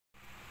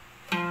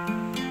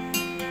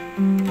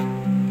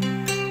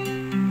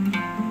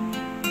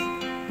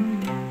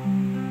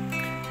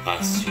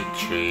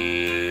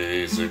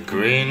trees are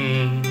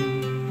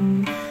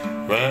green,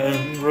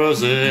 red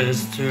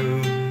roses too.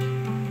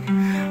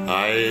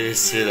 I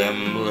see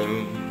them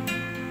bloom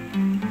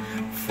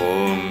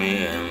for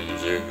me and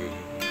you,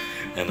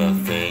 and I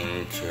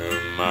think to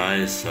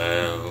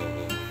myself,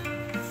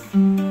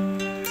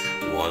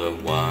 what a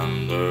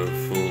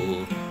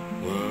wonderful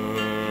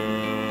world.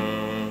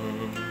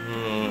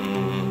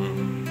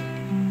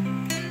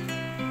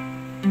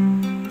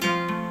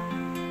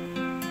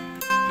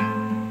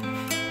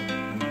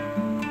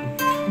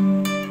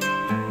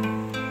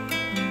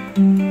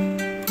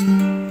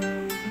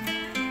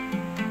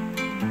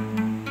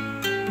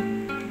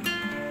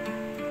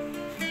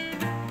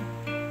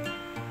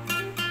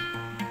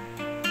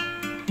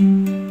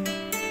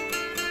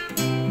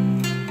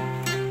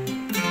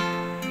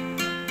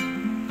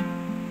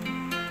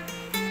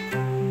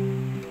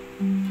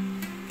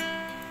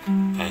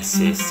 I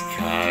see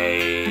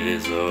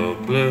skies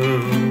of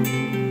blue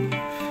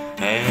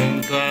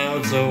and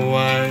clouds of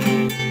white,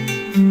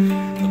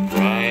 the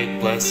bright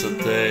blessed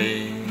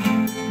day,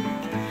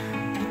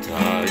 the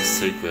dark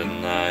secret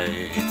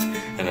night,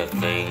 and I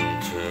think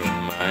to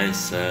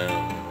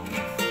myself,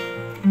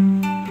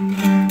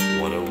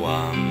 what a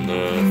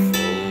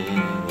wonderful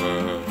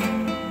world.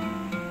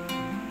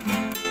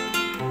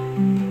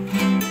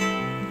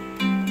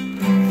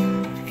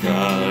 The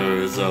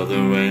colors of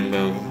the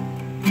rainbow,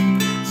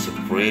 so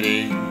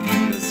pretty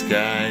in the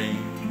sky,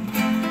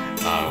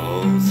 are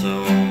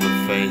also on the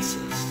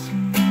faces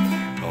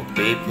of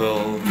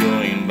people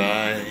going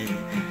by.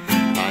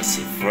 I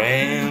see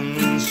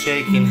friends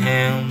shaking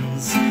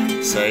hands,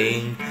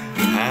 saying,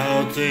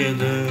 how do you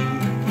do?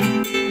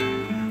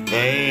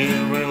 They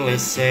really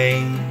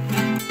say,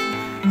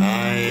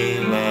 I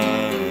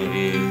love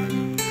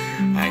you.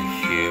 I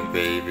hear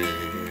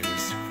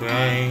babies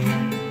crying,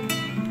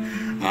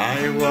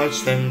 I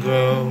watch them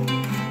grow.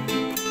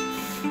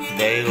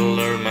 They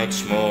learn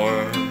much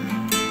more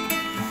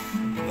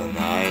than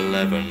I'll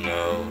ever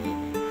know,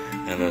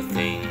 and I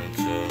think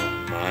to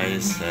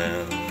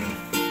myself,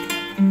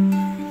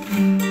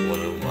 what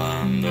a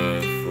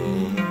wonderful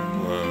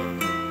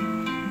world.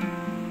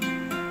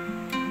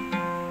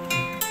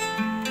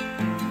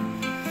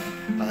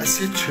 I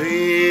see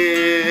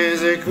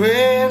trees are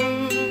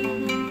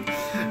green,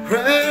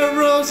 red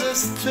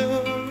roses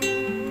too.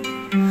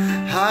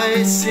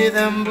 I see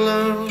them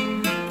bloom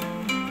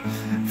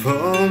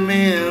for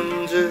me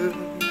and you,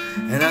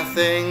 and I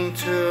think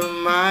to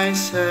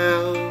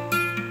myself,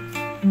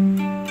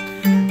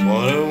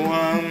 what a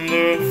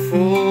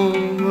wonderful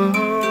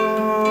world.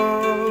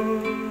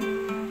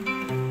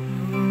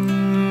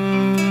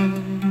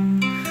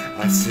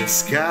 I see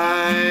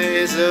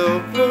skies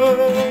of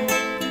blue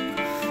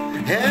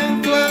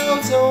and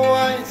clouds of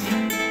white,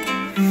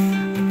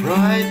 the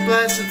bright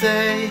blessed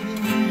day,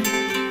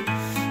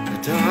 the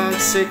dark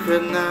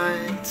secret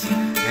night,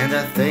 and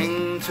I think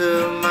to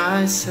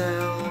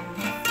myself,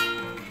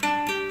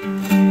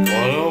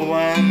 what a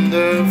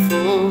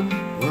wonderful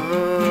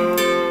world.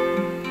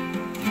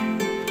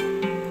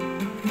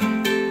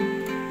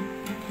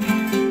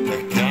 The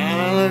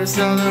colors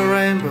of the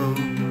rainbow,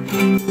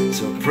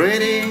 so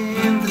pretty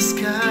in the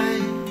sky,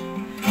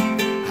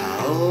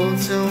 are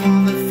also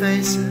on the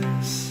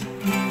faces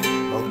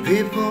of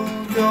people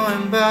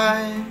going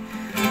by.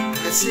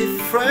 I see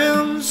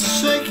friends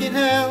shaking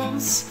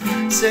hands,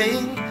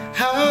 saying,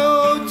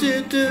 how do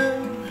you do?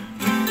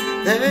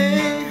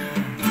 They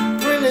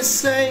really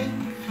say,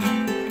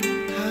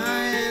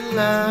 I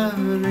love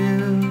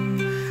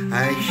you.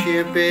 I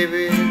hear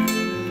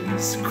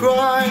babies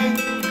cry,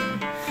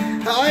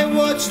 I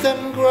watch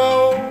them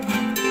grow.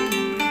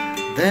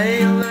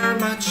 They learn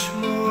much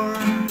more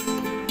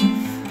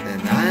than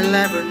I'll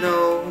ever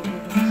know,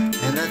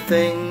 and I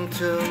think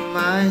to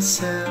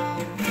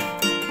myself,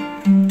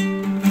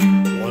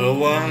 what a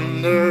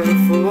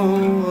wonderful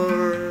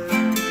world.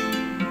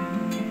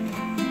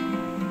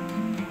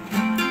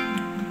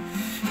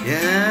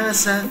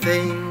 Yes, I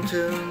think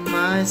to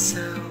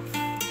myself,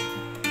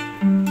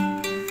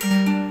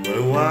 what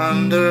a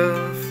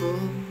wonderful